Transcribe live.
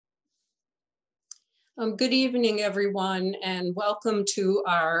Good evening, everyone, and welcome to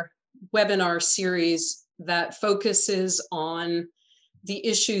our webinar series that focuses on the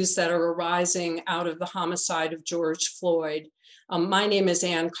issues that are arising out of the homicide of George Floyd. My name is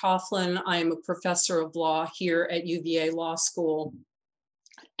Ann Coughlin. I am a professor of law here at UVA Law School,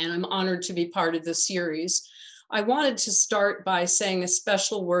 and I'm honored to be part of this series. I wanted to start by saying a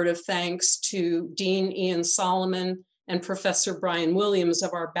special word of thanks to Dean Ian Solomon and Professor Brian Williams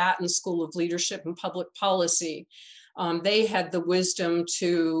of our Batten School of Leadership and Public Policy. They had the wisdom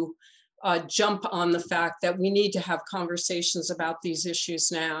to jump on the fact that we need to have conversations about these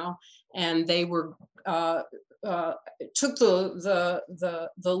issues now, and they were took the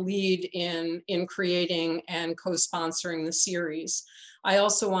lead in creating and co-sponsoring the series. I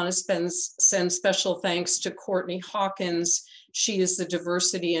also want to send special thanks to Courtney Hawkins. She is the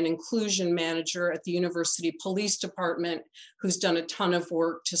Diversity and Inclusion Manager at the University Police Department, who's done a ton of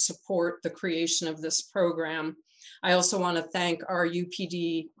work to support the creation of this program. I also want to thank our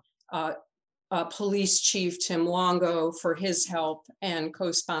UPD Police Chief, Tim Longo, for his help and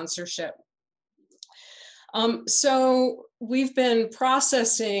co-sponsorship. So we've been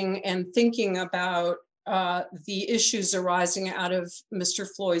processing and thinking about the issues arising out of Mr.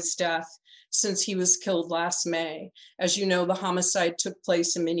 Floyd's death since he was killed last May. As you know, the homicide took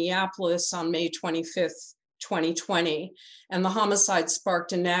place in Minneapolis on May 25th, 2020, and the homicide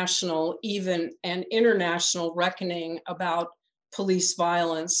sparked a national, even an international reckoning about police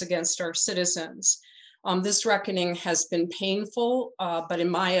violence against our citizens. This reckoning has been painful, but in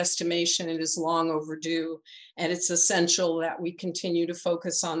my estimation, it is long overdue, and it's essential that we continue to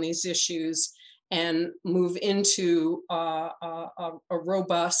focus on these issues and move into a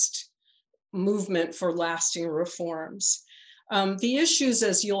robust movement for lasting reforms. The issues,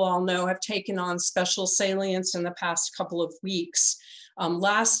 as you'll all know, have taken on special salience in the past couple of weeks.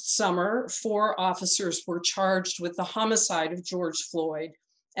 Last summer, 4 officers were charged with the homicide of George Floyd,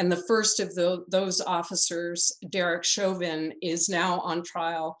 and the first of those officers, Derek Chauvin, is now on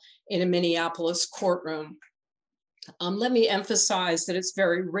trial in a Minneapolis courtroom. Let me emphasize that it's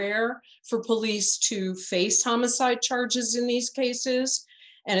very rare for police to face homicide charges in these cases,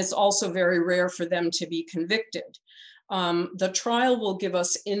 and it's also very rare for them to be convicted. The trial will give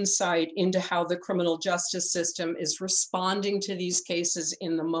us insight into how the criminal justice system is responding to these cases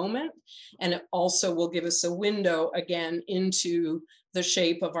in the moment, and it also will give us a window again into the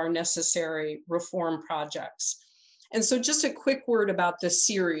shape of our necessary reform projects. And so just a quick word about this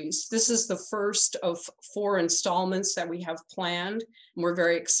series. This is the first of 4 installments that we have planned, and we're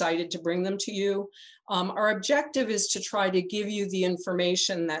very excited to bring them to you. Our objective is to try to give you the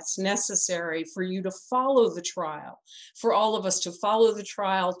information that's necessary for you to follow the trial, for all of us to follow the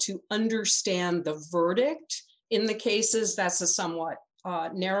trial, to understand the verdict in the cases. That's a somewhat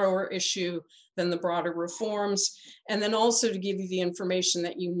narrower issue than the broader reforms, and then also to give you the information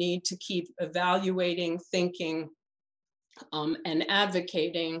that you need to keep evaluating, thinking, and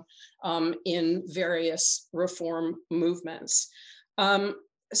advocating in various reform movements.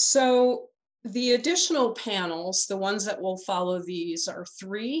 So the additional panels, the ones that will follow these, are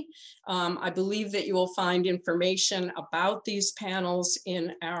 3. I believe that you will find information about these panels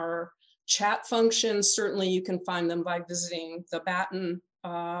in our chat functions. Certainly you can find them by visiting the Batten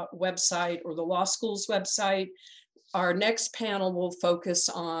website or the law school's website. Our next panel will focus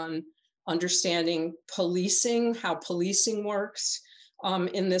on understanding policing, how policing works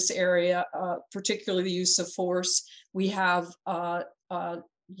in this area, particularly the use of force. We have a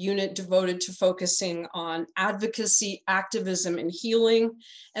unit devoted to focusing on advocacy, activism, and healing.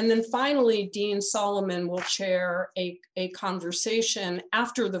 And then finally, Dean Solomon will chair a conversation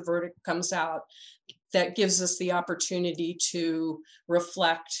after the verdict comes out that gives us the opportunity to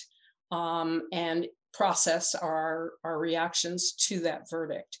reflect and process our reactions to that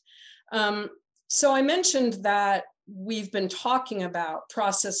verdict. So I mentioned that we've been talking about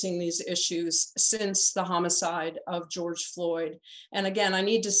processing these issues since the homicide of George Floyd. And again, I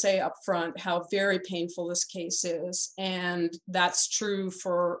need to say up front how very painful this case is. And that's true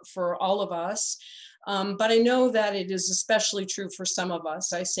for all of us. But I know that it is especially true for some of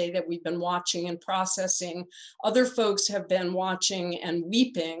us. I say that we've been watching and processing. Other folks have been watching and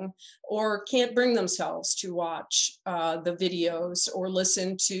weeping, or can't bring themselves to watch the videos or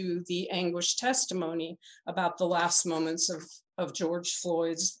listen to the anguished testimony about the last moments of George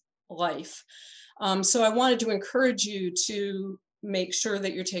Floyd's life. So I wanted to encourage you to make sure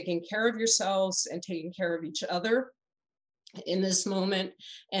that you're taking care of yourselves and taking care of each other in this moment.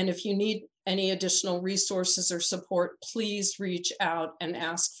 And if you need any additional resources or support, please reach out and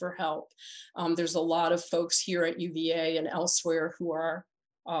ask for help. There's a lot of folks here at UVA and elsewhere who are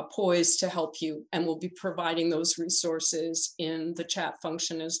poised to help you, and we'll be providing those resources in the chat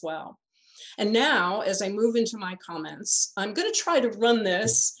function as well. And now, as I move into my comments, I'm going to try to run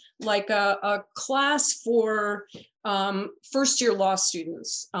this like a class for first-year law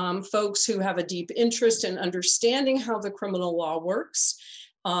students, folks who have a deep interest in understanding how the criminal law works,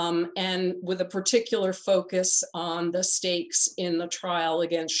 and with a particular focus on the stakes in the trial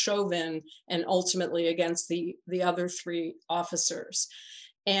against Chauvin and ultimately against the other 3 officers.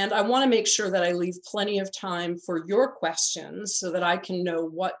 And I want to make sure that I leave plenty of time for your questions so that I can know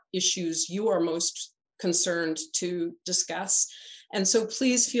what issues you are most concerned to discuss. And so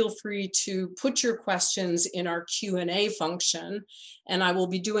please feel free to put your questions in our Q&A function, and I will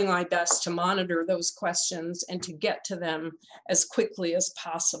be doing my best to monitor those questions and to get to them as quickly as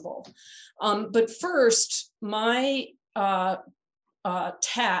possible. But first, my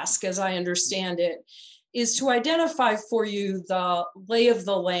task, as I understand it, is to identify for you the lay of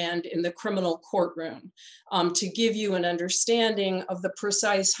the land in the criminal courtroom, to give you an understanding of the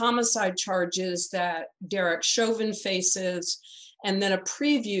precise homicide charges that Derek Chauvin faces, and then a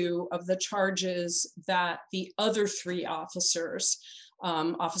preview of the charges that the other 3 officers,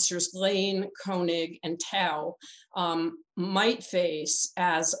 Officers Lane, Koenig, and Tao, might face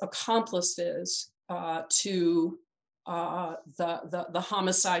as accomplices to the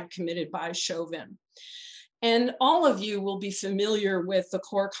homicide committed by Chauvin. And all of you will be familiar with the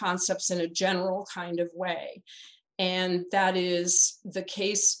core concepts in a general kind of way. And that is, the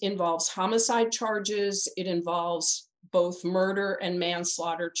case involves homicide charges. It involves both murder and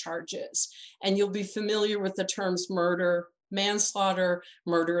manslaughter charges. And you'll be familiar with the terms murder, manslaughter,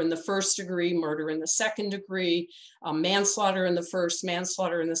 murder in the first degree, murder in the second degree, manslaughter in the first,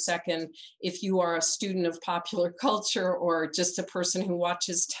 manslaughter in the second. If you are a student of popular culture or just a person who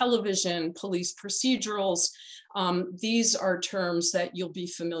watches television, police procedurals, these are terms that you'll be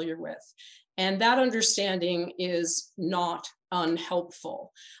familiar with. And that understanding is not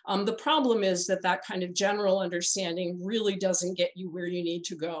unhelpful. The problem is that that kind of general understanding really doesn't get you where you need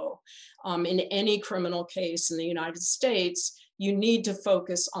to go. In any criminal case in the United States, you need to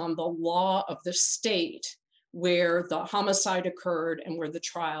focus on the law of the state where the homicide occurred and where the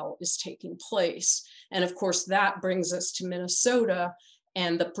trial is taking place. And of course, that brings us to Minnesota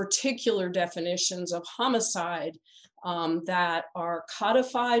and the particular definitions of homicide that are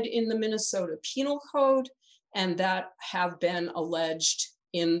codified in the Minnesota Penal Code and that have been alleged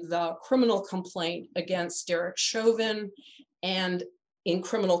in the criminal complaint against Derek Chauvin and in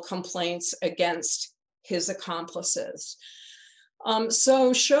criminal complaints against his accomplices.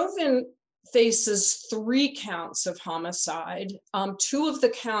 So Chauvin faces 3 counts of homicide. 2 of the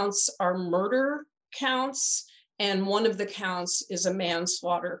counts are murder counts, and 1 of the counts is a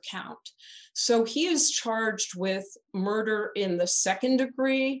manslaughter count. So he is charged with murder in the second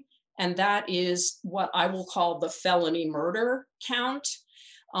degree, and that is what I will call the felony murder count.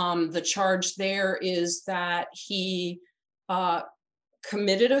 The charge there is that he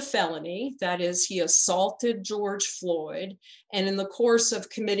committed a felony, that is, he assaulted George Floyd, and in the course of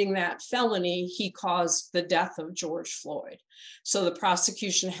committing that felony, he caused the death of George Floyd. So the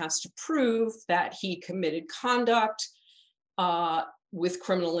prosecution has to prove that he committed conduct with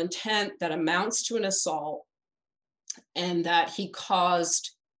criminal intent that amounts to an assault, and that he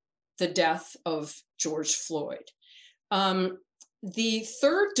caused the death of George Floyd. The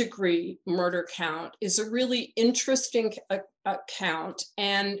third degree murder count is a really interesting count,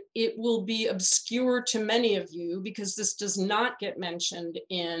 and it will be obscure to many of you because this does not get mentioned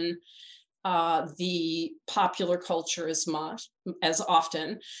in the popular culture as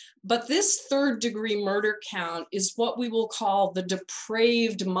often. But this third degree murder count is what we will call the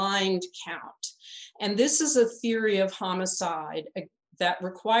depraved mind count. And this is a theory of homicide that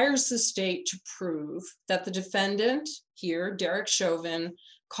requires the state to prove that the defendant, here, Derek Chauvin,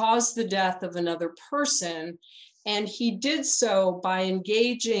 caused the death of another person. And he did so by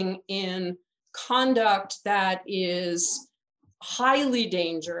engaging in conduct that is highly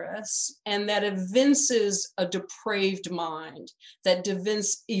dangerous and that evinces a depraved mind, that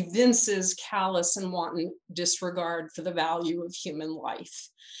evinces callous and wanton disregard for the value of human life.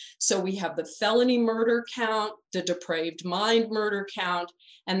 So we have the felony murder count, the depraved mind murder count,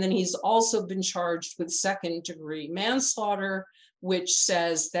 and then he's also been charged with second degree manslaughter, which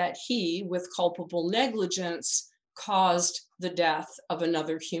says that he, with culpable negligence, caused the death of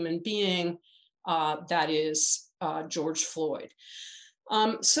another human being, that is George Floyd.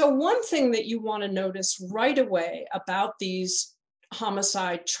 So one thing that you want to notice right away about these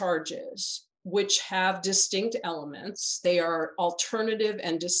homicide charges which have distinct elements. They are alternative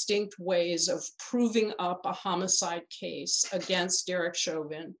and distinct ways of proving up a homicide case against Derek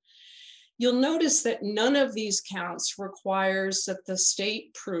Chauvin. You'll notice that none of these counts requires that the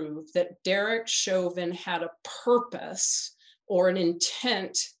state prove that Derek Chauvin had a purpose or an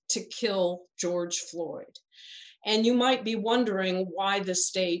intent to kill George Floyd. And you might be wondering why the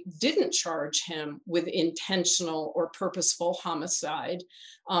state didn't charge him with intentional or purposeful homicide,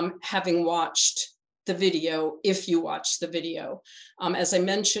 having watched the video, if you watch the video. As I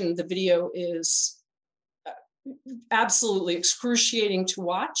mentioned, the video is absolutely excruciating to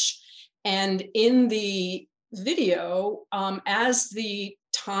watch. And in the video, as the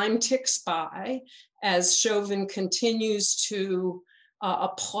time ticks by, as Chauvin continues to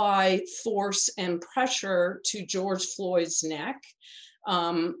apply force and pressure to George Floyd's neck,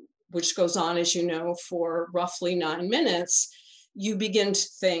 which goes on, as you know, for roughly 9 minutes, you begin to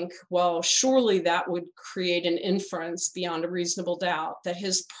think, well, surely that would create an inference beyond a reasonable doubt that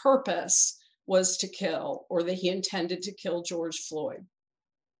his purpose was to kill, or that he intended to kill George Floyd.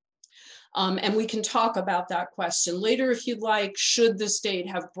 And we can talk about that question later if you'd like. Should the state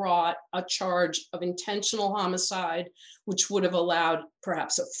have brought a charge of intentional homicide, which would have allowed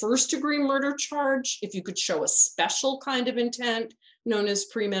perhaps a first-degree murder charge, if you could show a special kind of intent known as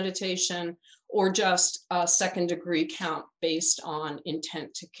premeditation, or just a second-degree count based on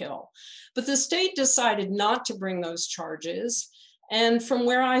intent to kill. But the state decided not to bring those charges. And from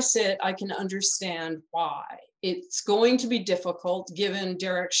where I sit, I can understand why. It's going to be difficult given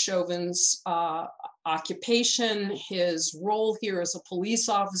Derek Chauvin's occupation, his role here as a police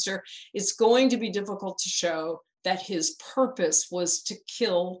officer. It's going to be difficult to show that his purpose was to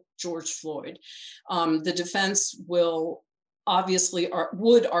kill George Floyd. The defense will obviously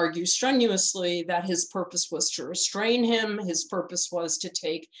would argue strenuously that his purpose was to restrain him. His purpose was to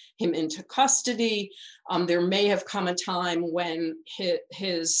take him into custody. There may have come a time when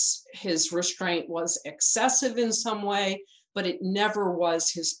his restraint was excessive in some way, but it never was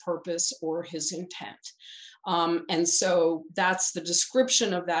his purpose or his intent. And so that's the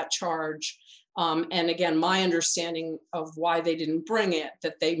description of that charge. And again, my understanding of why they didn't bring it,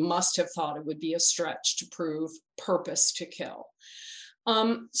 that they must have thought it would be a stretch to prove purpose to kill.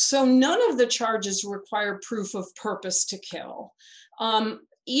 So none of the charges require proof of purpose to kill.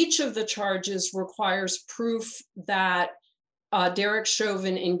 Each of the charges requires proof that Derek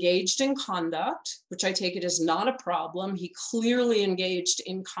Chauvin engaged in conduct, which I take it is not a problem. He clearly engaged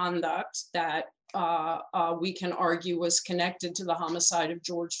in conduct that we can argue was connected to the homicide of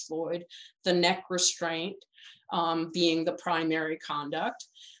George Floyd, the neck restraint being the primary conduct.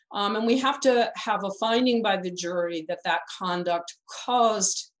 And we have to have a finding by the jury that that conduct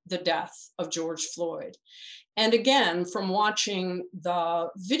caused the death of George Floyd. And again, from watching the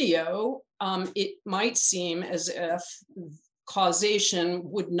video, it might seem as if causation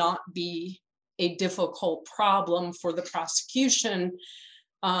would not be a difficult problem for the prosecution.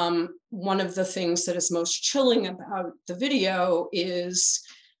 One of the things that is most chilling about the video is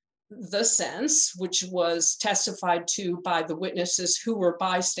the sense, which was testified to by the witnesses who were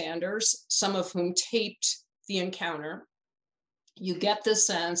bystanders, some of whom taped the encounter. You get the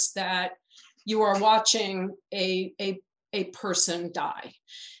sense that you are watching a person die.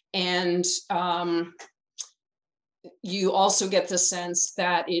 And you also get the sense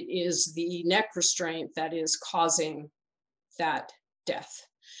that it is the neck restraint that is causing that death.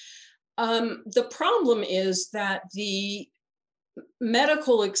 The problem is that the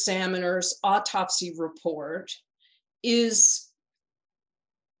medical examiner's autopsy report is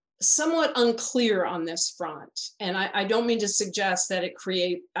somewhat unclear on this front. And I don't mean to suggest that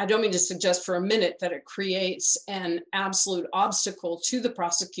I don't mean to suggest for a minute that it creates an absolute obstacle to the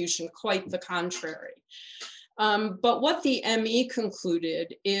prosecution, quite the contrary. But what the ME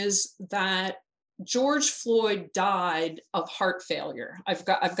concluded is that George Floyd died of heart failure. I've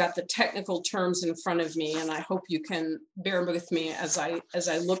got the technical terms in front of me, and I hope you can bear with me as I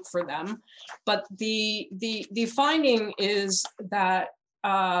look for them. But the finding is that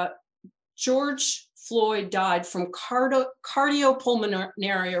George Floyd died from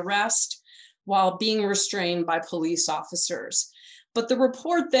cardiopulmonary arrest while being restrained by police officers. But the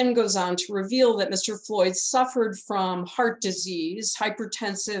report then goes on to reveal that Mr. Floyd suffered from heart disease,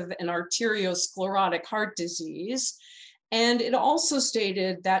 hypertensive and arteriosclerotic heart disease. And it also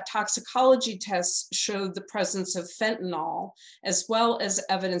stated that toxicology tests showed the presence of fentanyl, as well as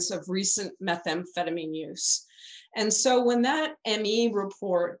evidence of recent methamphetamine use. And so when that ME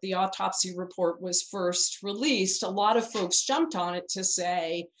report, the autopsy report, was first released, a lot of folks jumped on it to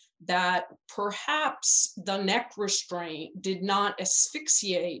say that perhaps the neck restraint did not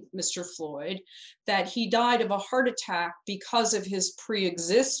asphyxiate Mr. Floyd, that he died of a heart attack because of his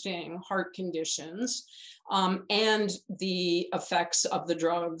pre-existing heart conditions and the effects of the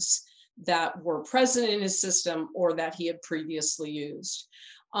drugs that were present in his system or that he had previously used.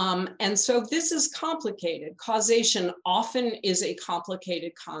 And so this is complicated. Causation often is a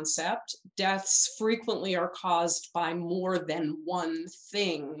complicated concept. Deaths frequently are caused by more than one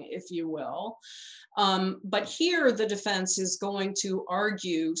thing, if you will. But here the defense is going to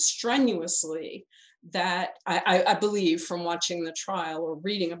argue strenuously that I believe from watching the trial or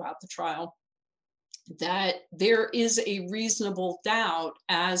reading about the trial, that there is a reasonable doubt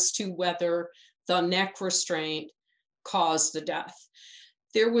as to whether the neck restraint caused the death.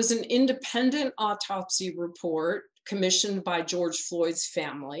 There was an independent autopsy report commissioned by George Floyd's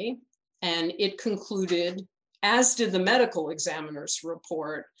family, and it concluded, as did the medical examiner's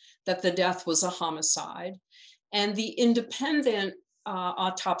report, that the death was a homicide. And the independent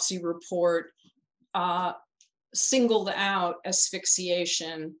autopsy report singled out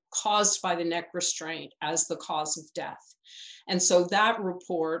asphyxiation caused by the neck restraint as the cause of death. And so that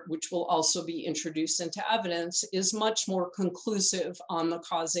report, which will also be introduced into evidence, is much more conclusive on the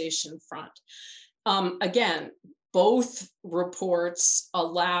causation front. Again, both reports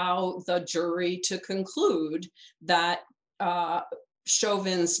allow the jury to conclude that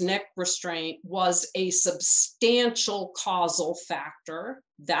Chauvin's neck restraint was a substantial causal factor.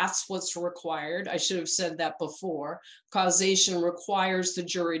 That's what's required. I should have said that before. Causation requires the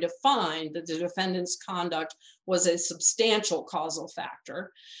jury to find that the defendant's conduct was a substantial causal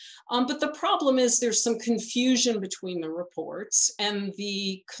factor. But the problem is there's some confusion between the reports, and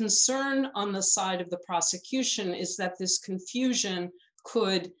the concern on the side of the prosecution is that this confusion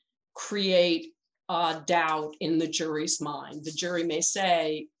could create doubt in the jury's mind. The jury may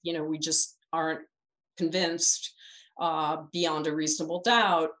say, you know, we just aren't convinced beyond a reasonable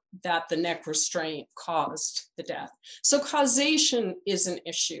doubt that the neck restraint caused the death. So causation is an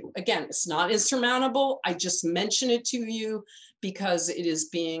issue. Again, it's not insurmountable. I just mention it to you because it is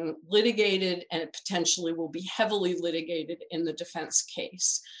being litigated and it potentially will be heavily litigated in the defense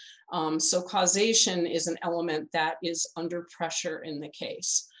case. So causation is an element that is under pressure in the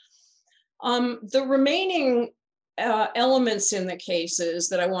case. The remaining elements in the cases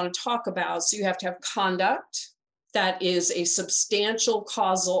that I want to talk about, so you have to have conduct that is a substantial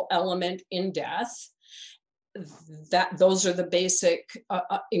causal element in death. Those are the basic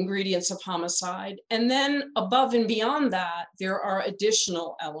ingredients of homicide. And then above and beyond that, there are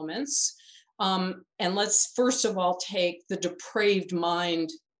additional elements. And let's first of all take the depraved mind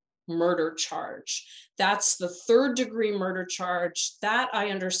murder charge. That's the third-degree murder charge. That, I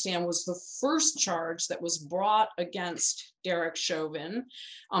understand, was the first charge that was brought against Derek Chauvin.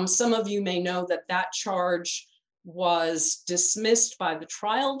 Some of you may know that that charge was dismissed by the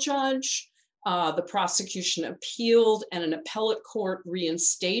trial judge. The prosecution appealed, and an appellate court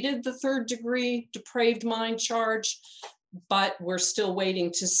reinstated the third-degree depraved mind charge. But we're still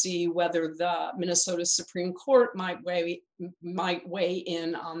waiting to see whether the Minnesota Supreme Court might weigh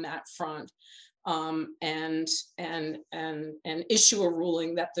in on that front and issue a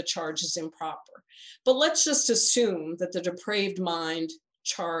ruling that the charge is improper. But let's just assume that the depraved mind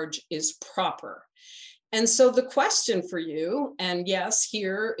charge is proper. And so the question for you, and yes,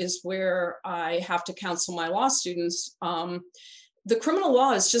 here is where I have to counsel my law students, the criminal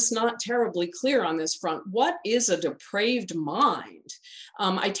law is just not terribly clear on this front. What is a depraved mind?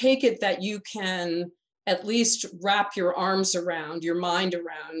 I take it that you can at least wrap your arms around, your mind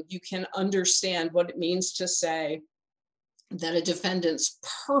around, you can understand what it means to say that a defendant's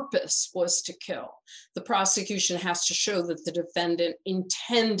purpose was to kill. The prosecution has to show that the defendant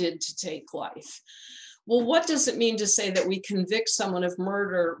intended to take life. Well, what does it mean to say that we convict someone of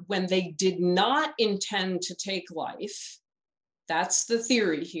murder when they did not intend to take life? That's the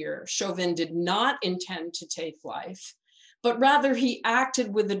theory here. Chauvin did not intend to take life, but rather he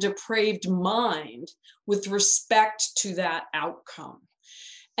acted with a depraved mind with respect to that outcome.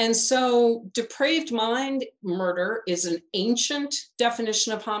 And so depraved mind murder is an ancient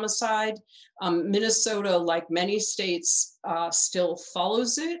definition of homicide. Minnesota, like many states, still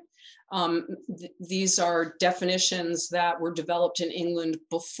follows it. These are definitions that were developed in England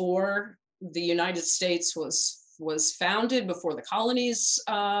before the United States was founded, before the colonies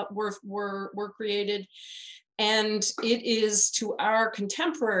were created. And it is, to our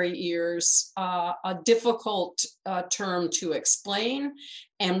contemporary ears, a difficult term to explain,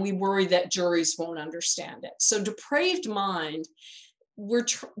 and we worry that juries won't understand it. So depraved mind,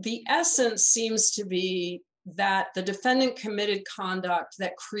 the essence seems to be that the defendant committed conduct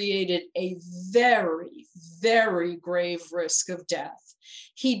that created a very, very grave risk of death.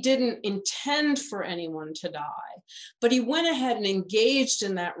 He didn't intend for anyone to die, but he went ahead and engaged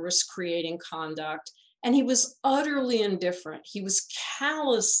in that risk-creating conduct, and he was utterly indifferent. He was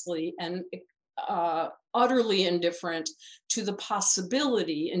callously and utterly indifferent to the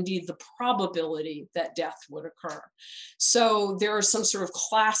possibility, indeed the probability, that death would occur. So there are some sort of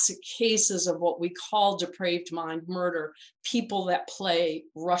classic cases of what we call depraved mind murder. People that play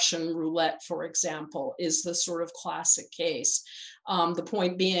Russian roulette, for example, is the sort of classic case. The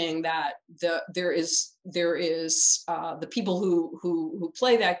point being that there is the people who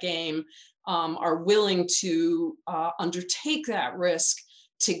play that game are willing to undertake that risk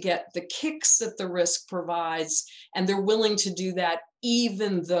to get the kicks that the risk provides, and they're willing to do that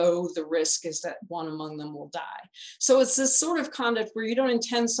even though the risk is that one among them will die. So it's this sort of conduct where you don't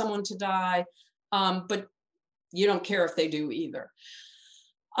intend someone to die, but you don't care if they do either.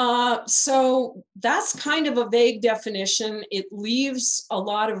 So that's kind of a vague definition. It leaves a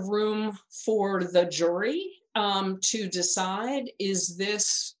lot of room for the jury to decide, is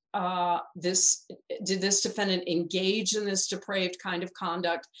this did this defendant engage in this depraved kind of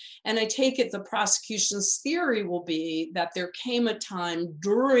conduct? And I take it the prosecution's theory will be that there came a time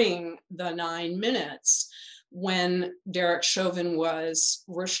during the 9 minutes when Derek Chauvin was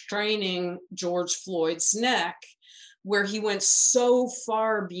restraining George Floyd's neck, where he went so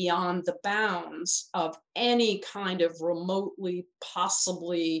far beyond the bounds of any kind of remotely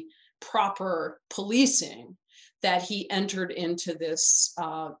possibly proper policing that he entered into this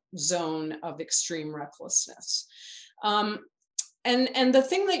zone of extreme recklessness. And the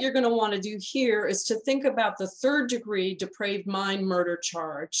thing that you're going to want to do here is to think about the third-degree depraved mind murder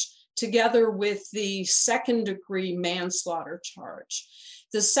charge together with the second-degree manslaughter charge.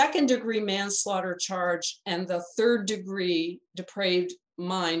 The second-degree manslaughter charge and the third-degree depraved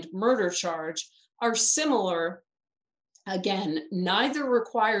mind murder charge are similar. Again, neither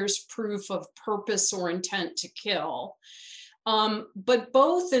requires proof of purpose or intent to kill, but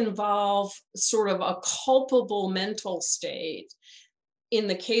both involve sort of a culpable mental state. In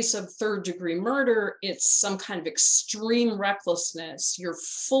the case of third-degree murder, it's some kind of extreme recklessness. You're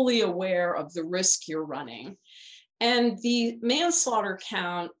fully aware of the risk you're running. And the manslaughter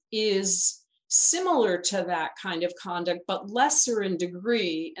count is similar to that kind of conduct, but lesser in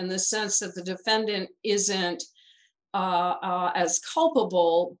degree, in the sense that the defendant isn't as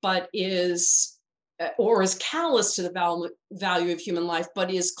culpable, but is, or is callous to the value of human life,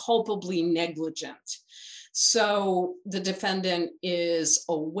 but is culpably negligent. So the defendant is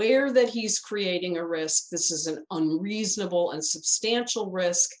aware that he's creating a risk. This is an unreasonable and substantial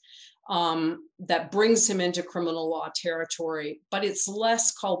risk that brings him into criminal law territory, but it's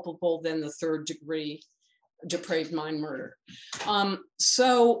less culpable than the third-degree depraved mind murder.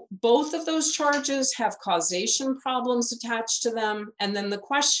 So both of those charges have causation problems attached to them. And then the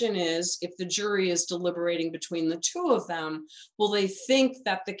question is, if the jury is deliberating between the two of them, will they think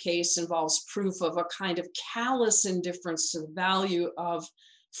that the case involves proof of a kind of callous indifference to the value of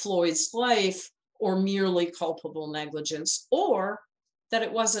Floyd's life, or merely culpable negligence, or that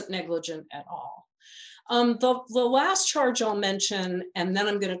it wasn't negligent at all? The last charge I'll mention, and then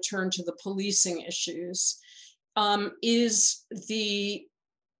I'm going to turn to the policing issues, is the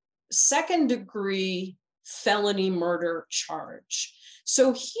second-degree felony murder charge.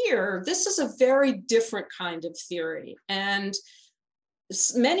 So here, this is a very different kind of theory, and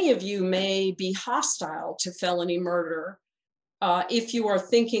many of you may be hostile to felony murder if you are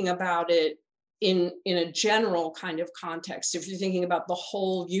thinking about it in a general kind of context, if you're thinking about the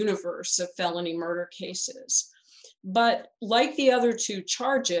whole universe of felony murder cases. But like the other two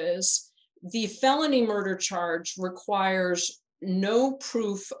charges, the felony murder charge requires no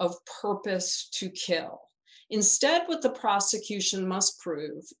proof of purpose to kill. Instead, what the prosecution must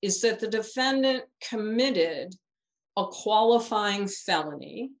prove is that the defendant committed a qualifying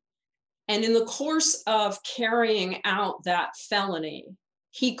felony, and in the course of carrying out that felony,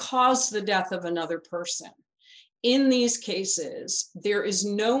 he caused the death of another person. In these cases, there is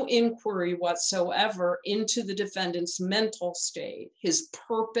no inquiry whatsoever into the defendant's mental state, his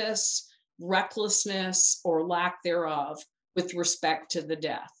purpose, recklessness, or lack thereof with respect to the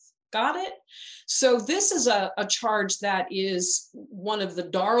death. Got it? So this is a charge that is one of the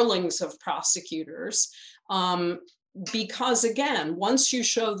darlings of prosecutors, because again, once you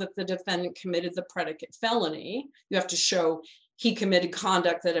show that the defendant committed the predicate felony, you have to show he committed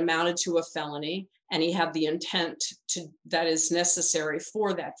conduct that amounted to a felony, and he had the intent that is necessary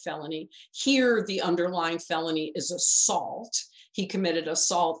for that felony. Here, the underlying felony is assault. he committed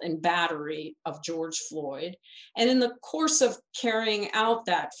assault and battery of George Floyd. And in the course of carrying out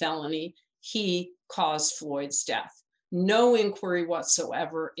that felony, he caused Floyd's death. No inquiry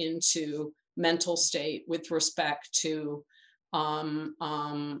whatsoever into mental state with respect to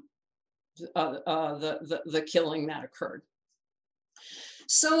the killing that occurred.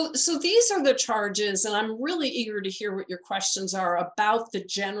 So these are the charges, and I'm really eager to hear what your questions are about the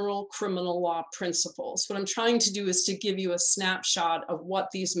general criminal law principles. What I'm trying to do is to give you a snapshot of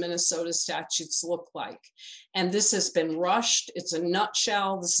what these Minnesota statutes look like. And this has been rushed. It's a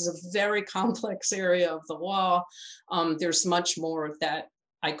nutshell. This is a very complex area of the law. There's much more that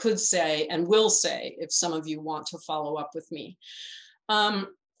I could say and will say if some of you want to follow up with me.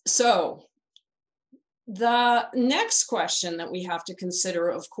 So the next question that we have to consider,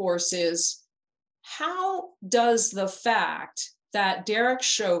 of course, is how does the fact that Derek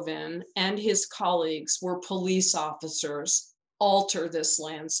Chauvin and his colleagues were police officers alter this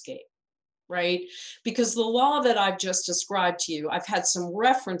landscape, right? Because the law that I've just described to you, I've had some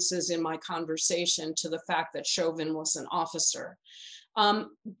references in my conversation to the fact that Chauvin was an officer.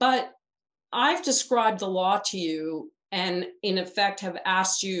 But I've described the law to you and in effect have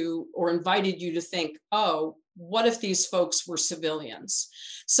asked you or invited you to think, oh, what if these folks were civilians?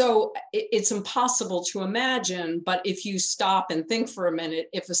 So it's impossible to imagine, but if you stop and think for a minute,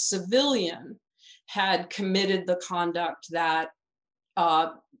 if a civilian had committed the conduct that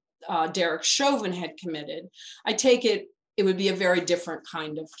Derek Chauvin had committed, I take it would be a very different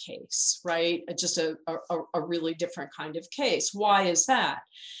kind of case, right? Just a really different kind of case. Why is that?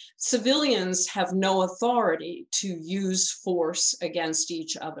 Civilians have no authority to use force against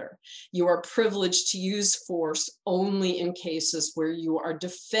each other. You are privileged to use force only in cases where you are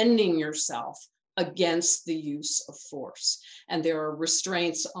defending yourself against the use of force. And there are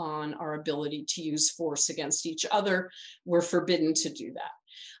restraints on our ability to use force against each other. We're forbidden to do that.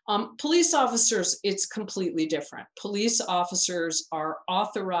 Police officers, it's completely different. Police officers are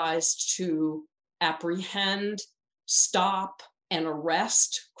authorized to apprehend, stop, and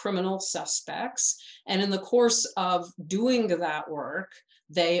arrest criminal suspects. And in the course of doing that work,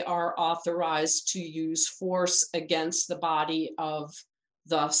 they are authorized to use force against the body of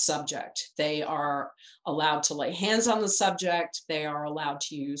the subject. They are allowed to lay hands on the subject. They are allowed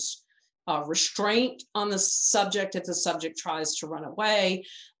to use restraint on the subject if the subject tries to run away.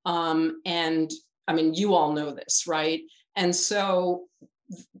 And I mean, you all know this, right? And so,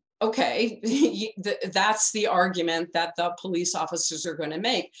 okay, that's the argument that the police officers are going to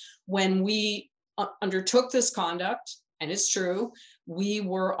make. When we undertook this conduct, and it's true, we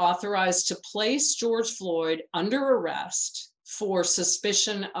were authorized to place George Floyd under arrest for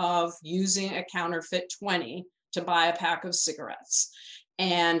suspicion of using a counterfeit 20 to buy a pack of cigarettes.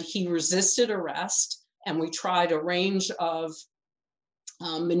 And he resisted arrest, and we tried a range of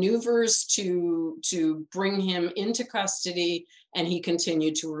maneuvers to bring him into custody, and he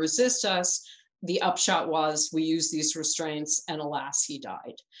continued to resist us. The upshot was we used these restraints, and alas, he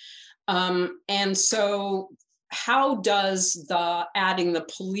died. And so how does adding the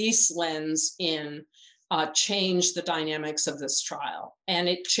police lens in change the dynamics of this trial? And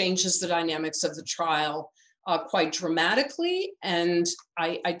it changes the dynamics of the trial quite dramatically. And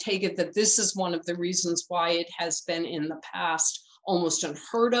I take it that this is one of the reasons why it has been in the past almost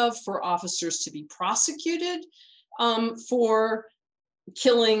unheard of for officers to be prosecuted for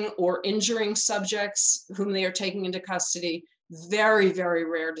killing or injuring subjects whom they are taking into custody. Very, very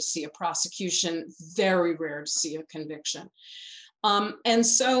rare to see a prosecution, very rare to see a conviction. And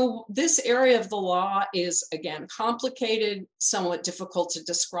so this area of the law is, again, complicated, somewhat difficult to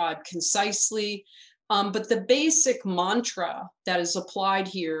describe concisely. But the basic mantra that is applied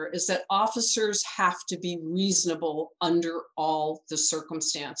here is that officers have to be reasonable under all the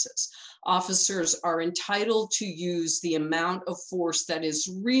circumstances. Officers are entitled to use the amount of force that is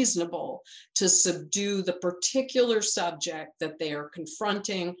reasonable to subdue the particular subject that they are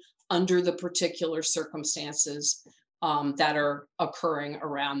confronting under the particular circumstances that are occurring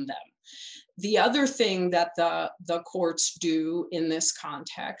around them. The other thing that the courts do in this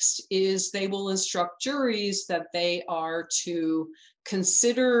context is they will instruct juries that they are to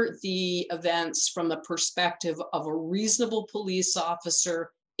consider the events from the perspective of a reasonable police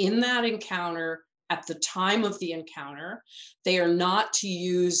officer in that encounter at the time of the encounter. They are not to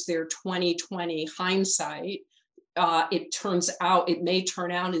use their 20/20 hindsight. It may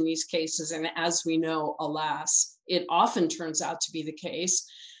turn out in these cases, and as we know, alas, it often turns out to be the case,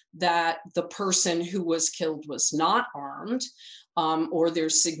 that the person who was killed was not armed, or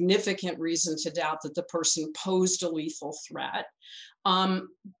there's significant reason to doubt that the person posed a lethal threat.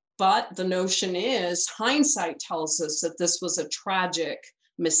 But the notion is, hindsight tells us that this was a tragic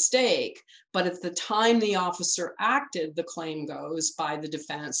mistake. But at the time the officer acted, the claim goes by the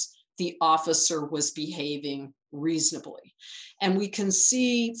defense, the officer was behaving reasonably. And we can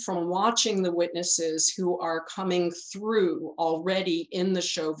see from watching the witnesses who are coming through already in the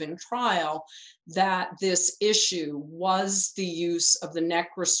Chauvin trial that this issue, was the use of the neck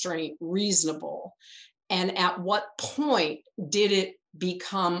restraint reasonable? And at what point did it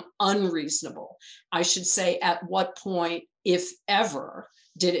become unreasonable? I should say, at what point, if ever,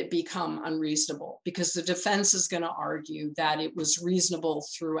 did it become unreasonable? Because the defense is going to argue that it was reasonable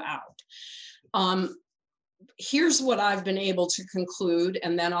throughout. Here's what I've been able to conclude,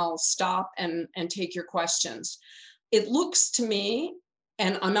 and then I'll stop and take your questions. It looks to me,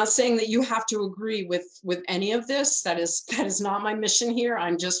 and I'm not saying that you have to agree with any of this. That is not my mission here.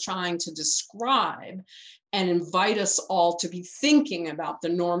 I'm just trying to describe and invite us all to be thinking about the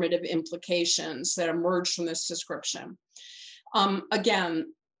normative implications that emerge from this description.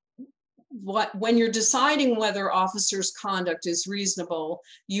 Again, when you're deciding whether officers' conduct is reasonable,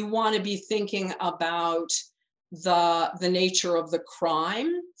 you want to be thinking about the nature of the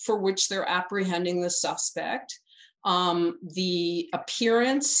crime for which they're apprehending the suspect, the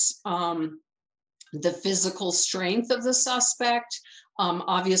appearance, the physical strength of the suspect,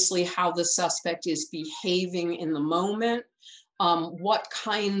 obviously how the suspect is behaving in the moment, what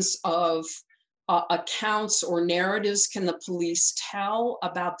kinds of accounts or narratives can the police tell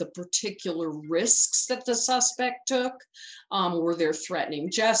about the particular risks that the suspect took? Were there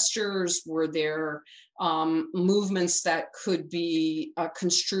threatening gestures? Were there movements that could be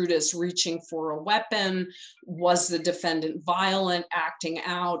construed as reaching for a weapon? Was the defendant violent, acting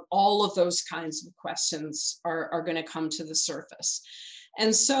out? All of those kinds of questions are going to come to the surface.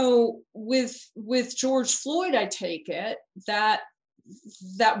 And so with George Floyd, I take it that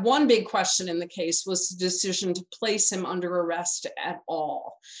one big question in the case was the decision to place him under arrest at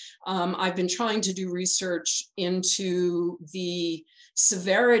all. I've been trying to do research into the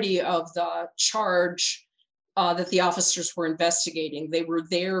severity of the charge that the officers were investigating. They were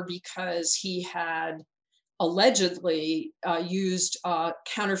there because he had allegedly used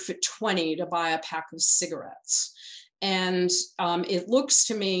counterfeit 20 to buy a pack of cigarettes. And it looks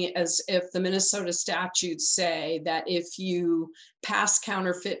to me as if the Minnesota statutes say that if you pass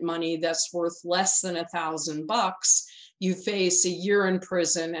counterfeit money that's worth less than $1,000, you face a year in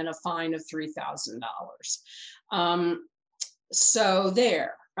prison and a fine of $3,000. So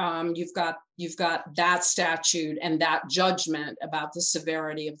there, you've got that statute and that judgment about the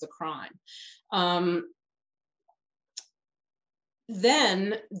severity of the crime.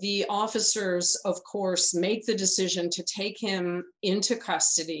 Then the officers, of course, make the decision to take him into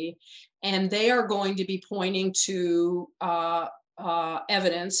custody, and they are going to be pointing to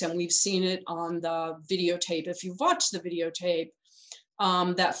evidence, and we've seen it on the videotape. If you've watched the videotape,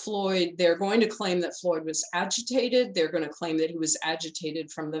 that Floyd, they're going to claim that Floyd was agitated. They're going to claim that he was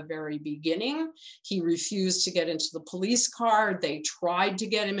agitated from the very beginning. He refused to get into the police car. They tried to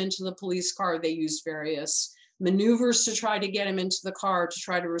get him into the police car. They used various maneuvers to try to get him into the car, to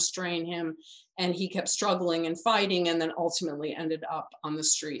try to restrain him. And he kept struggling and fighting, and then ultimately ended up on the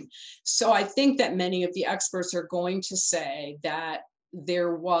street. So I think that many of the experts are going to say that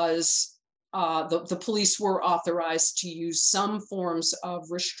there was, the police were authorized to use some forms of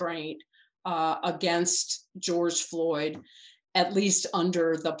restraint against George Floyd, at least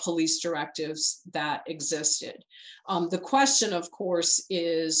under the police directives that existed. The question, of course,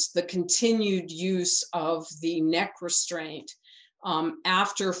 is the continued use of the neck restraint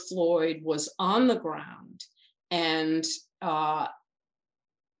after Floyd was on the ground. And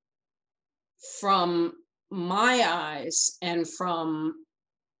from my eyes and from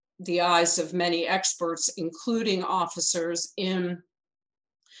the eyes of many experts, including officers in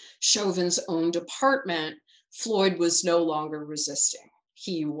Chauvin's own department, Floyd was no longer resisting.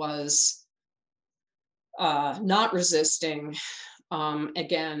 He was not resisting.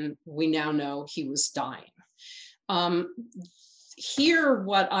 Again, we now know he was dying. Here,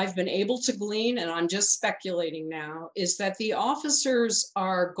 what I've been able to glean, and I'm just speculating now, is that the officers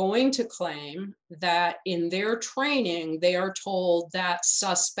are going to claim that in their training, they are told that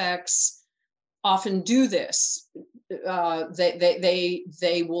suspects often do this. They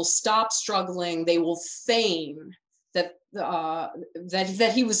will stop struggling. They will feign that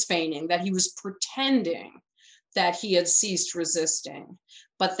he was feigning, that he was pretending that he had ceased resisting,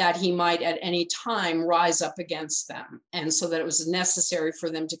 but that he might at any time rise up against them. And so that it was necessary for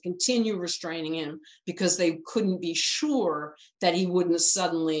them to continue restraining him because they couldn't be sure that he wouldn't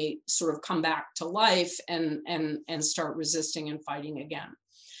suddenly sort of come back to life and start resisting and fighting again.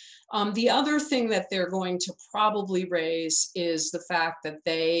 The other thing that they're going to probably raise is the fact that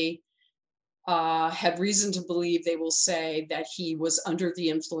they had reason to believe, they will say, that he was under the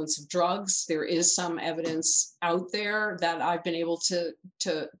influence of drugs. There is some evidence out there that I've been able to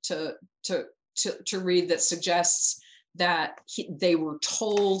read that suggests that they were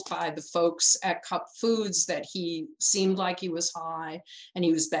told by the folks at Cup Foods that he seemed like he was high and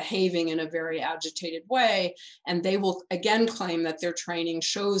he was behaving in a very agitated way. And they will again claim that their training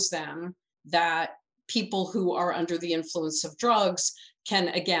shows them that people who are under the influence of drugs can,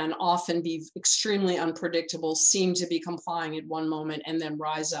 again, often be extremely unpredictable, seem to be complying at one moment and then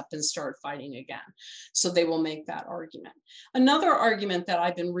rise up and start fighting again. So they will make that argument. Another argument that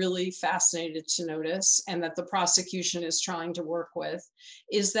I've been really fascinated to notice, and that the prosecution is trying to work with,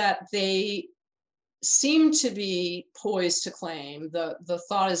 is that they seem to be poised to claim, the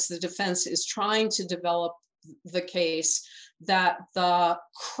thought is the defense is trying to develop the case that the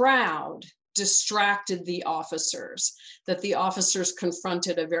crowd distracted the officers, that the officers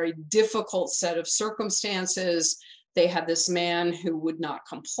confronted a very difficult set of circumstances. They had this man who would not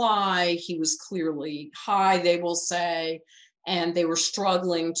comply. He was clearly high, they will say, and they were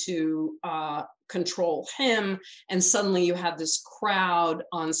struggling to control him. And suddenly you had this crowd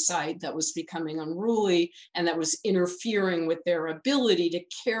on site that was becoming unruly and that was interfering with their ability to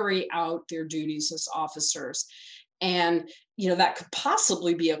carry out their duties as officers. And, you know, that could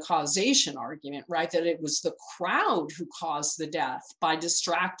possibly be a causation argument, right? That it was the crowd who caused the death by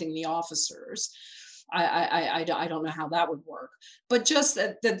distracting the officers. I don't know how that would work, but just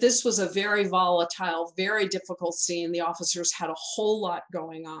that this was a very volatile, very difficult scene. The officers had a whole lot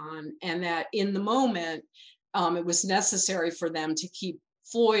going on, and that in the moment, it was necessary for them to keep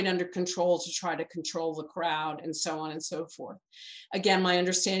Floyd under control, to try to control the crowd, and so on and so forth. Again, my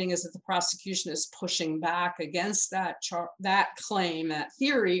understanding is that the prosecution is pushing back against that claim, that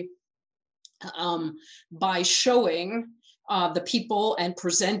theory, by showing the people and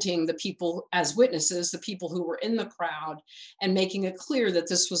presenting the people as witnesses, the people who were in the crowd, and making it clear that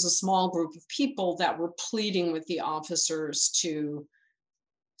this was a small group of people that were pleading with the officers to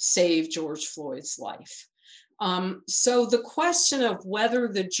save George Floyd's life. So the question of whether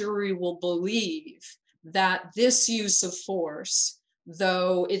the jury will believe that this use of force,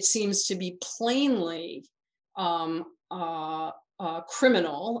 though it seems to be plainly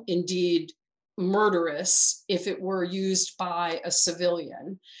criminal, indeed murderous, if it were used by a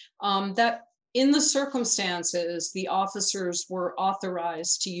civilian, that in the circumstances, the officers were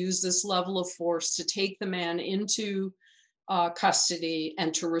authorized to use this level of force to take the man into custody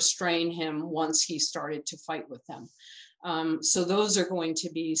and to restrain him once he started to fight with them. So those are going to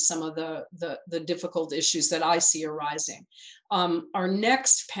be some of the difficult issues that I see arising. Our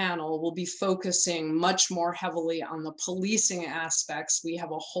next panel will be focusing much more heavily on the policing aspects. We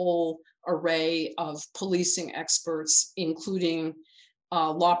have a whole array of policing experts, including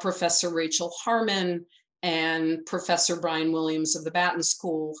law professor Rachel Harmon and Professor Brian Williams of the Batten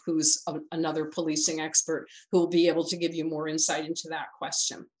School, who's another policing expert, who will be able to give you more insight into that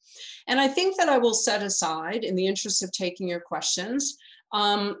question. And I think that I will set aside, in the interest of taking your questions,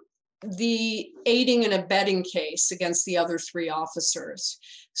 the aiding and abetting case against the other three officers.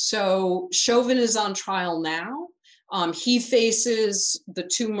 So Chauvin is on trial now. He faces the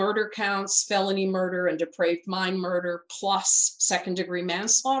 2 murder counts, felony murder and depraved mind murder, plus second-degree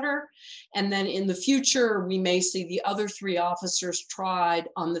manslaughter. And then in the future, we may see the other 3 officers tried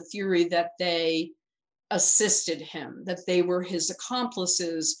on the theory that they assisted him, that they were his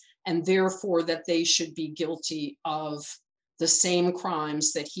accomplices, and therefore that they should be guilty of the same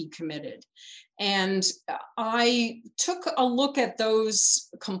crimes that he committed. And I took a look at those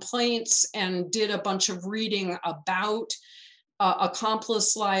complaints and did a bunch of reading about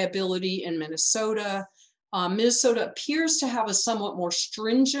accomplice liability in Minnesota. Minnesota appears to have a somewhat more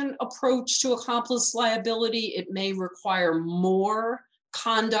stringent approach to accomplice liability. It may require more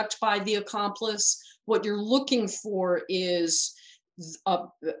conduct by the accomplice. What you're looking for is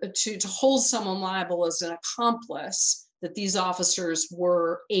to hold someone liable as an accomplice, that these officers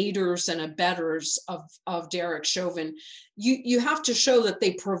were aiders and abettors of Derek Chauvin. You have to show that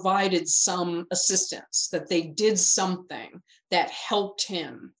they provided some assistance, that they did something that helped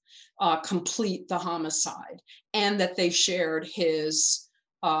him complete the homicide, and that they shared his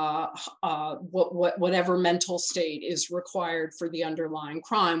whatever mental state is required for the underlying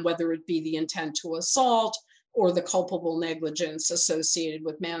crime, whether it be the intent to assault or the culpable negligence associated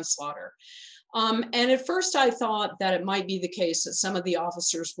with manslaughter. And at first I thought that it might be the case that some of the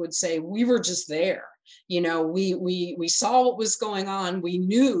officers would say, we were just there. You know, we saw what was going on. We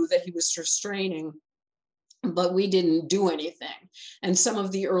knew that he was restraining. but we didn't do anything. And some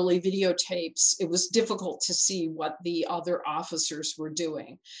of the early videotapes, it was difficult to see what the other officers were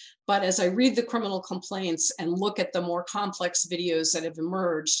doing. But as I read the criminal complaints and look at the more complex videos that have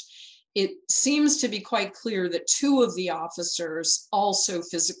emerged, it seems to be quite clear that two of the officers also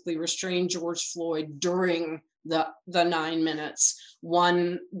physically restrained George Floyd during the 9 minutes.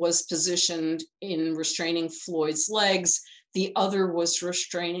 One was positioned in restraining Floyd's legs. The other was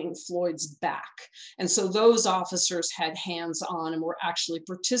restraining Floyd's back. And so those officers had hands on and were actually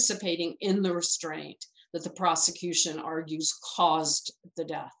participating in the restraint that the prosecution argues caused the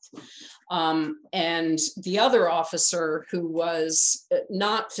death. And the other officer, who was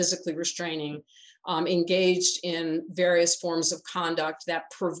not physically restraining, engaged in various forms of conduct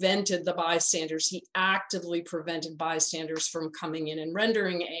that prevented the bystanders. He actively prevented bystanders from coming in and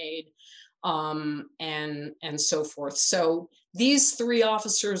rendering aid, and so forth. So these three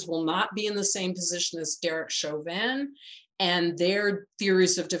officers will not be in the same position as Derek Chauvin, and their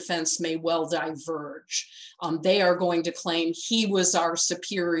theories of defense may well diverge. They are going to claim he was our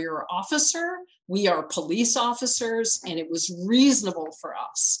superior officer, we are police officers, and it was reasonable for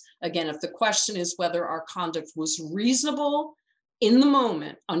us. Again, if the question is whether our conduct was reasonable in the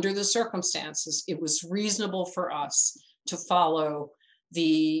moment, under the circumstances, it was reasonable for us to follow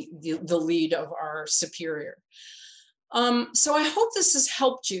the lead of our superior. So I hope this has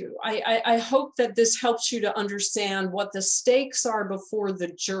helped you. I hope that this helps you to understand what the stakes are before the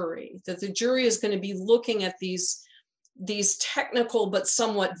jury, that the jury is going to be looking at these technical but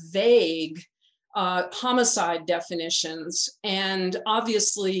somewhat vague homicide definitions. And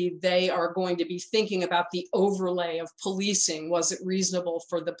obviously they are going to be thinking about the overlay of policing. Was it reasonable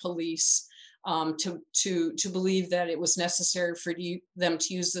for the police to believe that it was necessary for them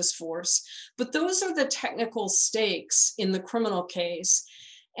to use this force? But those are the technical stakes in the criminal case.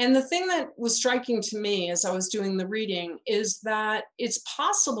 And the thing that was striking to me as I was doing the reading is that it's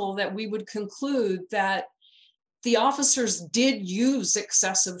possible that we would conclude that the officers did use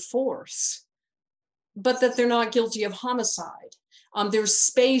excessive force, but that they're not guilty of homicide. There's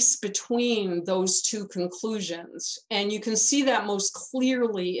space between those two conclusions, and you can see that most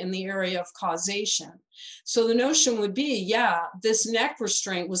clearly in the area of causation. So the notion would be, yeah, this neck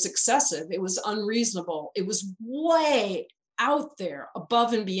restraint was excessive, it was unreasonable, it was way out there,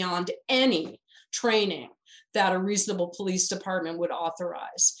 above and beyond any training that a reasonable police department would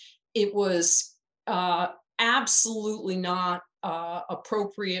authorize. It was absolutely not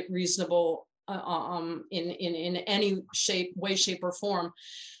appropriate, reasonable, in any way, shape, or form.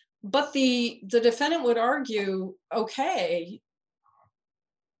 But the defendant would argue, okay,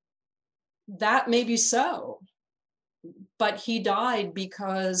 that may be so, but he died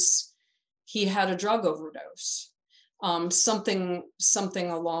because he had a drug overdose, something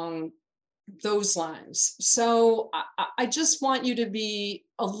along those lines. So I just want you to be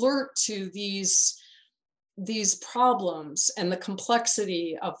alert to these problems and the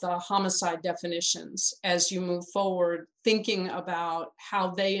complexity of the homicide definitions as you move forward, thinking about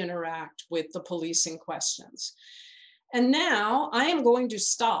how they interact with the policing questions. And now I am going to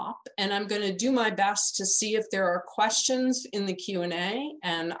stop, and I'm going to do my best to see if there are questions in the Q&A,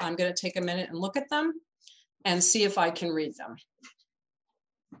 and I'm going to take a minute and look at them and see if I can read them.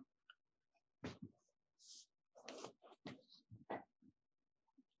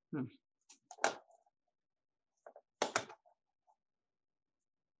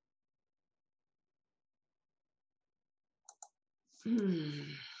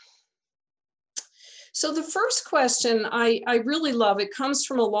 So the first question I really love. It comes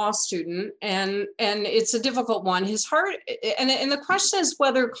from a law student, and it's a difficult one. His heart, and the question is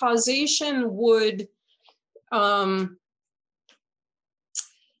whether causation would I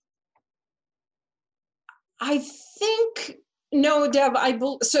think, no, Deb,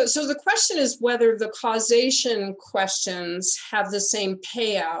 so the question is whether the causation questions have the same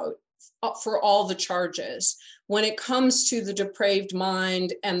payout for all the charges. When it comes to the depraved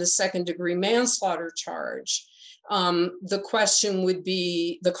mind and the second-degree manslaughter charge, the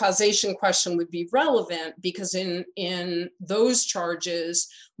causation question would be relevant, because in those charges,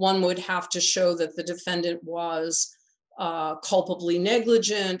 one would have to show that the defendant was culpably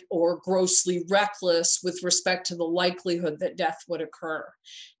negligent or grossly reckless with respect to the likelihood that death would occur.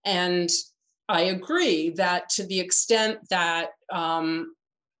 And I agree that to the extent that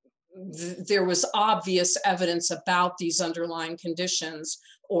there was obvious evidence about these underlying conditions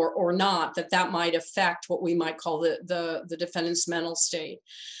or not, that might affect what we might call the defendant's mental state.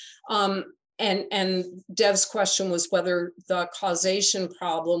 And Dev's question was whether the causation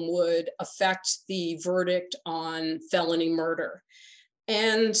problem would affect the verdict on felony murder.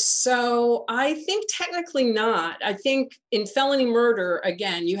 And so I think technically not. I think in felony murder,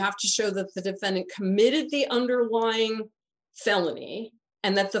 again, you have to show that the defendant committed the underlying felony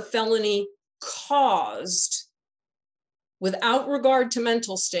and that the felony caused, without regard to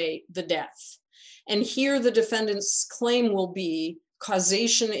mental state, the death. And here the defendant's claim will be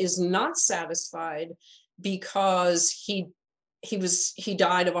causation is not satisfied because he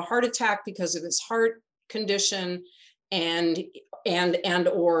died of a heart attack because of his heart condition, and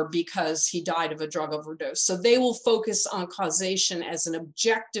or because he died of a drug overdose. So they will focus on causation as an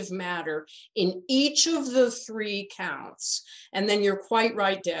objective matter in each of the 3 counts. And then you're quite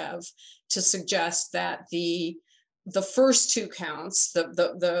right, Dev, to suggest that the first 2 counts,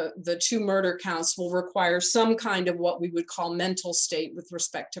 the 2 murder counts, will require some kind of what we would call mental state with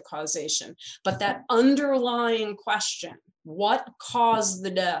respect to causation. But that underlying question, what caused the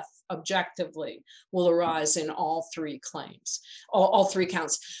death objectively, will arise in all 3 claims, all 3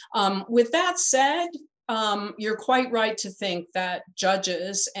 counts. With that said, you're quite right to think that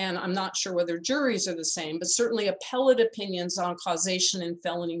judges, and I'm not sure whether juries are the same, but certainly appellate opinions on causation in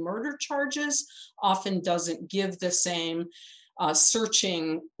felony murder charges often doesn't give the same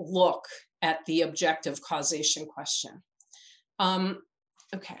searching look at the objective causation question.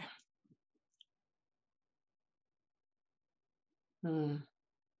 Okay.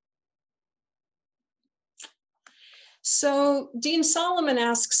 So Dean Solomon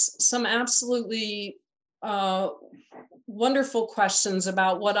asks some absolutely wonderful questions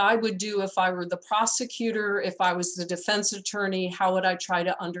about what I would do if I were the prosecutor, if I was the defense attorney, how would I try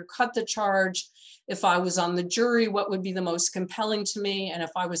to undercut the charge? If I was on the jury, what would be the most compelling to me? And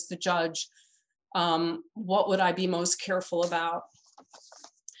if I was the judge, what would I be most careful about?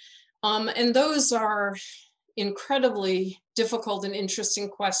 And those are incredibly difficult and interesting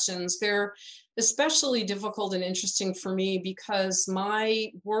questions. They're especially difficult and interesting for me because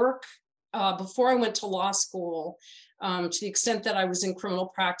my work before I went to law school, to the extent that I was in criminal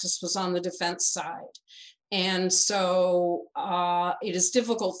practice, was on the defense side. And so it is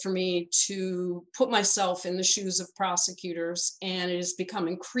difficult for me to put myself in the shoes of prosecutors, and it has become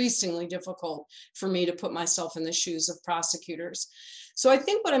increasingly difficult for me to put myself in the shoes of prosecutors. So I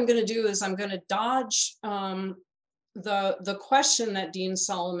think what I'm going to do is I'm going to dodge the question that Dean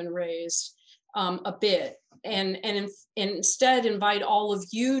Solomon raised a bit, and instead invite all of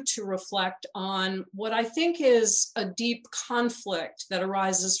you to reflect on what I think is a deep conflict that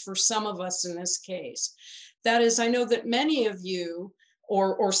arises for some of us in this case. That is, I know that many of you,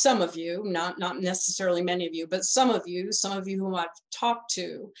 or some of you, not necessarily many of you, but some of you whom I've talked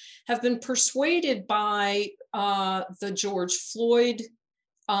to, have been persuaded by the George Floyd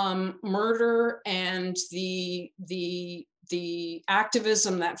murder and the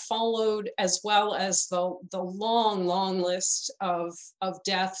activism that followed, as well as the long list of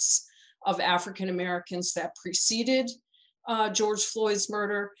deaths of African Americans that preceded George Floyd's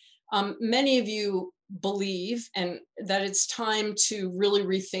murder. Many of you believe that it's time to really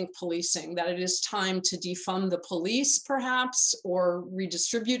rethink policing, that it is time to defund the police perhaps, or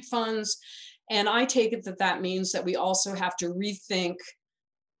redistribute funds. And I take it that that means that we also have to rethink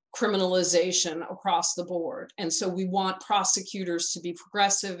criminalization across the board. And so we want prosecutors to be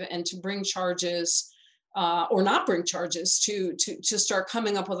progressive and to bring charges or not bring charges, to start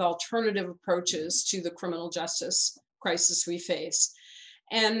coming up with alternative approaches to the criminal justice crisis we face.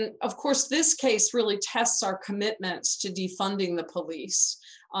 And of course, this case really tests our commitments to defunding the police.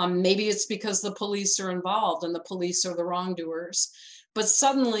 Maybe it's because the police are involved and the police are the wrongdoers. But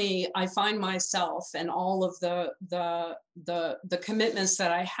suddenly I find myself, and all of the commitments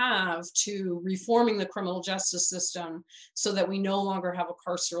that I have to reforming the criminal justice system so that we no longer have a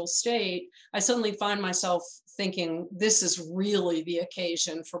carceral state, I suddenly find myself thinking, this is really the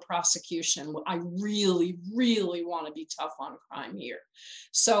occasion for prosecution. I really, really want to be tough on crime here.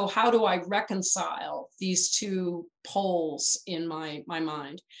 So how do I reconcile these 2 poles in my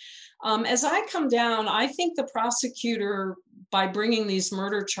mind? As I come down, I think the prosecutor, by bringing these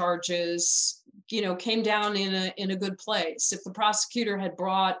murder charges, came down in a good place. If the prosecutor had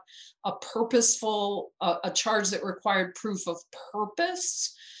brought a purposeful, a charge that required proof of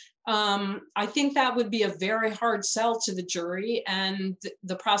purpose, I think that would be a very hard sell to the jury, and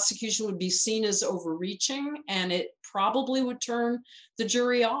the prosecution would be seen as overreaching, and it probably would turn the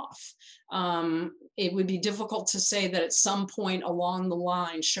jury off. It would be difficult to say that at some point along the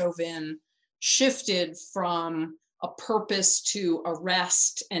line, Chauvin shifted from a purpose to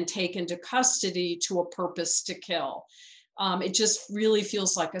arrest and take into custody to a purpose to kill. It just really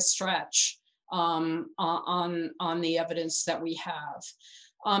feels like a stretch on the evidence that we have.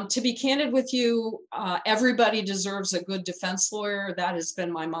 To be candid with you, everybody deserves a good defense lawyer. That has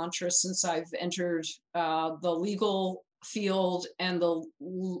been my mantra since I've entered the legal field and the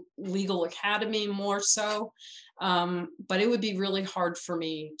legal academy more so. But it would be really hard for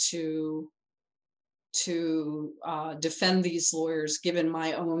me to defend these lawyers given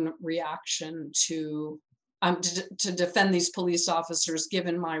my own reaction to defend these police officers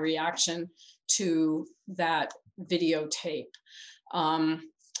given my reaction to that videotape.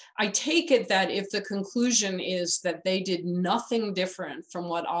 I take it that if the conclusion is that they did nothing different from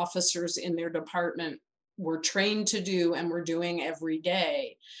what officers in their department were trained to do and were doing every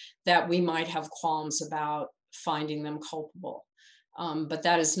day, that we might have qualms about finding them culpable. But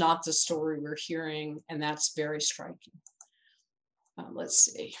that is not the story we're hearing, and that's very striking. Let's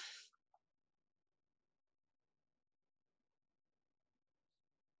see.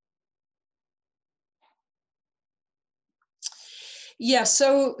 Yeah,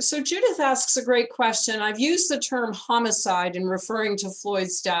 so Judith asks a great question. I've used the term homicide in referring to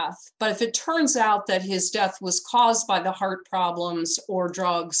Floyd's death, but if it turns out that his death was caused by the heart problems or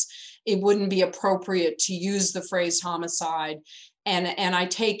drugs, it wouldn't be appropriate to use the phrase homicide. And I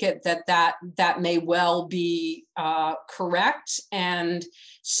take it that may well be correct. And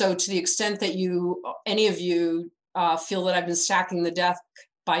so to the extent that any of you feel that I've been stacking the deck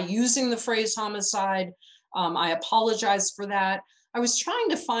by using the phrase homicide, I apologize for that. I was trying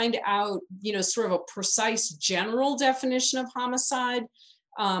to find out, sort of a precise general definition of homicide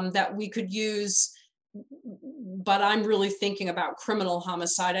that we could use, but I'm really thinking about criminal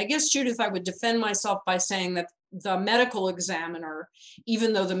homicide. I guess, Judith, I would defend myself by saying that the medical examiner,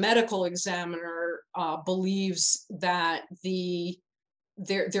 even though the medical examiner believes that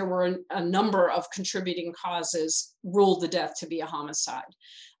there were a number of contributing causes, ruled the death to be a homicide.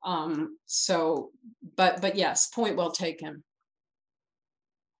 But yes, point well taken.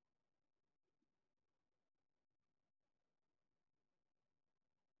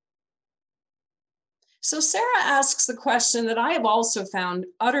 So Sarah asks the question that I have also found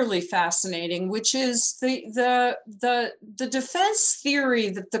utterly fascinating, which is the defense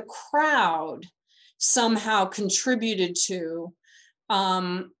theory that the crowd somehow contributed to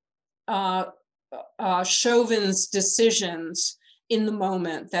Chauvin's decisions in the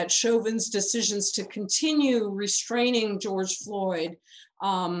moment, that Chauvin's decisions to continue restraining George Floyd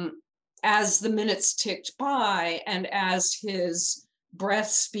as the minutes ticked by and as his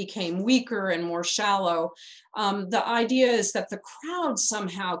breaths became weaker and more shallow. The idea is that the crowd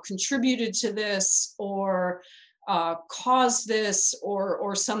somehow contributed to this or caused this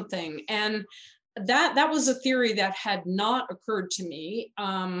or something. And that was a theory that had not occurred to me.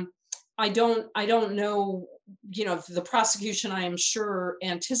 I don't know, the prosecution, I am sure,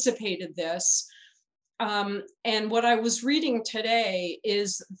 anticipated this. And what I was reading today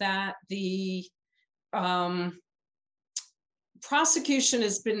is that the prosecution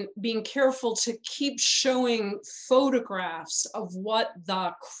has been being careful to keep showing photographs of what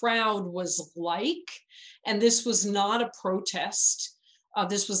the crowd was like. And this was not a protest.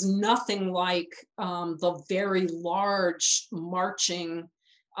 This was nothing like the very large marches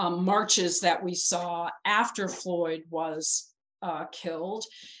that we saw after Floyd was killed.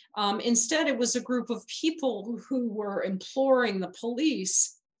 Instead, it was a group of people who were imploring the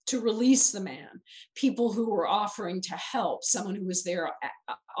police to release the man, people who were offering to help, someone who was there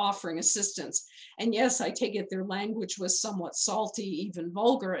offering assistance. And yes, I take it their language was somewhat salty, even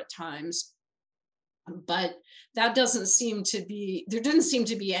vulgar at times, but that doesn't seem to be, there didn't seem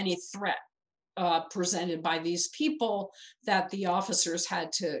to be any threat presented by these people that the officers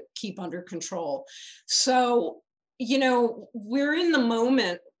had to keep under control. So, we're in the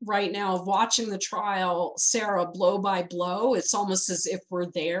moment right now of watching the trial, Sarah, blow by blow. It's almost as if we're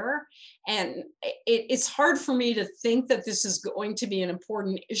there. And it's hard for me to think that this is going to be an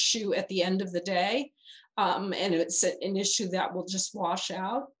important issue at the end of the day. And it's an issue that will just wash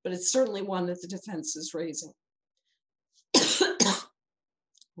out, but it's certainly one that the defense is raising.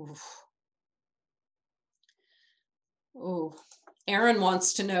 Oh, Aaron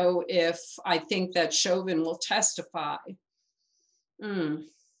wants to know if I think that Chauvin will testify.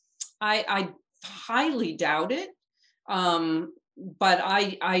 I highly doubt it, but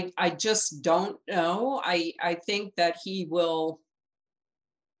I just don't know. I think that he will.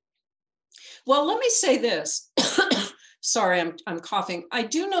 Well, let me say this. Sorry, I'm coughing. I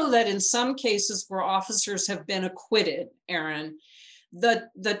do know that in some cases where officers have been acquitted, Aaron, the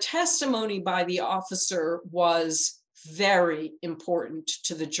testimony by the officer was very important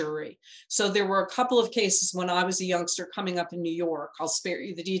to the jury. So there were a couple of cases when I was a youngster coming up in New York, I'll spare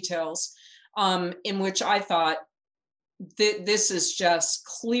you the details, in which I thought this is just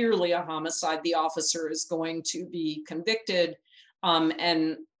clearly a homicide. The officer is going to be convicted.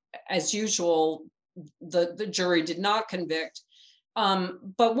 And as usual, the jury did not convict.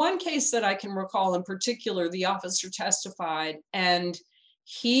 But one case that I can recall in particular, the officer testified, and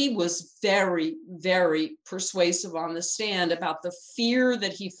he was very, very persuasive on the stand about the fear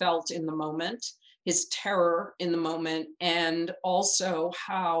that he felt in the moment, his terror in the moment, and also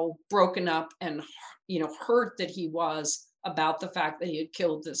how broken up and hurt that he was about the fact that he had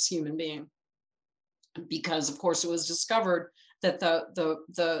killed this human being. Because of course it was discovered that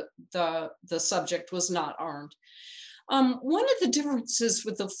the subject was not armed. One of the differences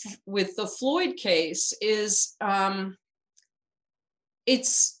with the Floyd case is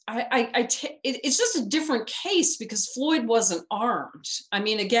it's just a different case because Floyd wasn't armed. I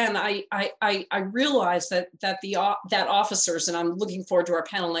mean, again, I realize that officers, and I'm looking forward to our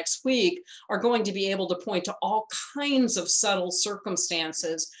panel next week, are going to be able to point to all kinds of subtle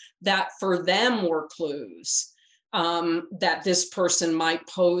circumstances that for them were clues that this person might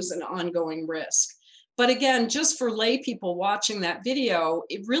pose an ongoing risk. But again, just for lay people watching that video,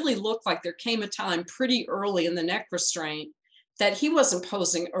 it really looked like there came a time pretty early in the neck restraint that he wasn't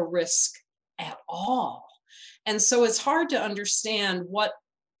posing a risk at all. And so it's hard to understand what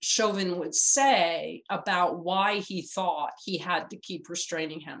Chauvin would say about why he thought he had to keep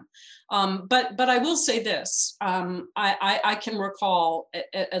restraining him. But I will say this, I can recall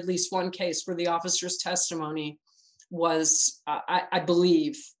at least one case where the officer's testimony was, I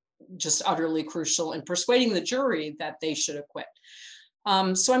believe, just utterly crucial in persuading the jury that they should acquit.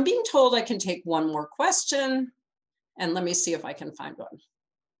 So I'm being told I can take one more question, and let me see if I can find one.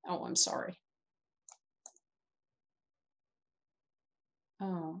 Oh, I'm sorry.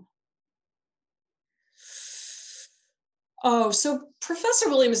 Oh, so Professor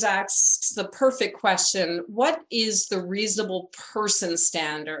Williams asks the perfect question: what is the reasonable person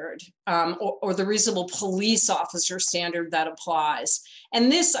standard, or the reasonable police officer standard that applies?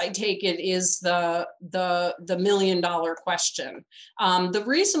 And this, I take it, is the million-dollar question. The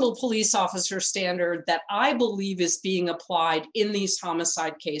reasonable police officer standard that I believe is being applied in these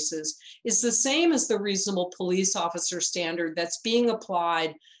homicide cases is the same as the reasonable police officer standard that's being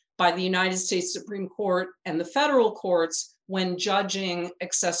applied by the United States Supreme Court and the federal courts when judging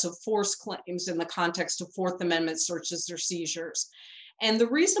excessive force claims in the context of Fourth Amendment searches or seizures. And the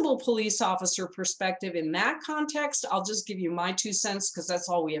reasonable police officer perspective in that context, I'll just give you my 2 cents because that's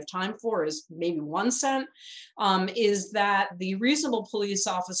all we have time for, is maybe 1 cent, is that the reasonable police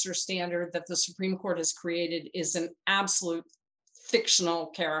officer standard that the Supreme Court has created is an absolute fictional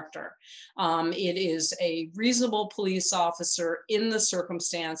character. It is a reasonable police officer in the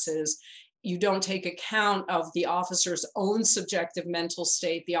circumstances. You don't take account of the officer's own subjective mental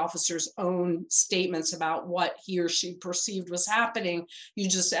state, the officer's own statements about what he or she perceived was happening. You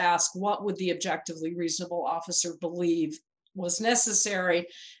just ask, what would the objectively reasonable officer believe was necessary?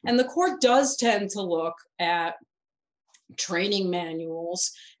 And the court does tend to look at training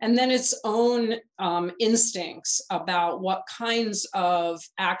manuals and then its own instincts about what kinds of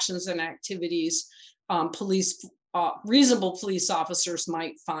actions and activities reasonable police officers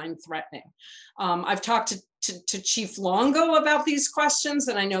might find threatening. I've talked to Chief Longo about these questions,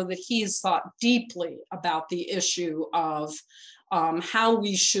 and I know that he's thought deeply about the issue of how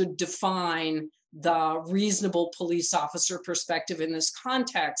we should define the reasonable police officer perspective in this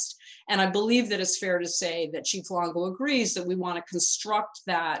context. And I believe that it's fair to say that Chief Longo agrees that we want to construct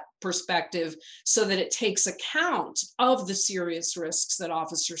that perspective so that it takes account of the serious risks that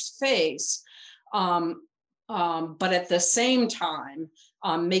officers face, but at the same time,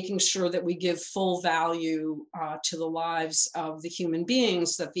 making sure that we give full value to the lives of the human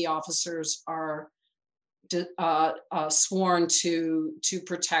beings that the officers are sworn to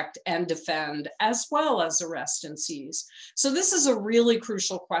protect and defend, as well as arrest and seize. So this is a really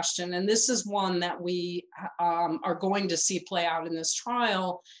crucial question, and this is one that we are going to see play out in this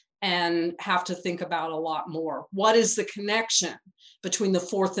trial and have to think about a lot more. What is the connection between the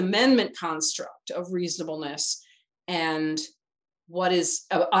Fourth Amendment construct of reasonableness and what is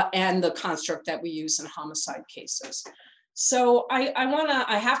and the construct that we use in homicide cases? So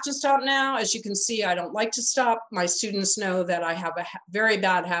I have to stop now. As you can see, I don't like to stop. My students know that I have a very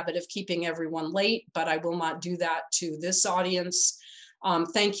bad habit of keeping everyone late, but I will not do that to this audience.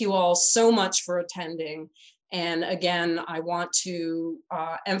 Thank you all so much for attending. And again, I want to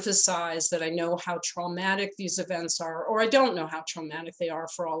emphasize that I know how traumatic these events are, or I don't know how traumatic they are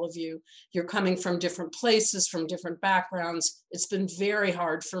for all of you. You're coming from different places, from different backgrounds. It's been very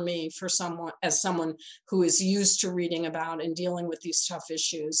hard for me, for someone, as someone who is used to reading about and dealing with these tough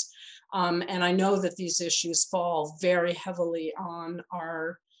issues. And I know that these issues fall very heavily on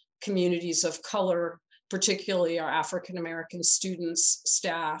our communities of color, particularly our African American students,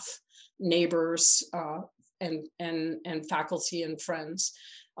 staff, neighbors, and faculty and friends.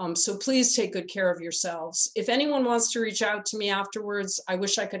 So please take good care of yourselves. If anyone wants to reach out to me afterwards, I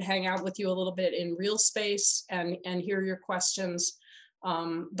wish I could hang out with you a little bit in real space and hear your questions.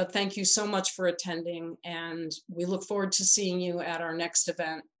 But thank you so much for attending, and we look forward to seeing you at our next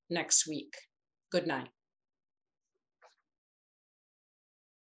event next week. Good night.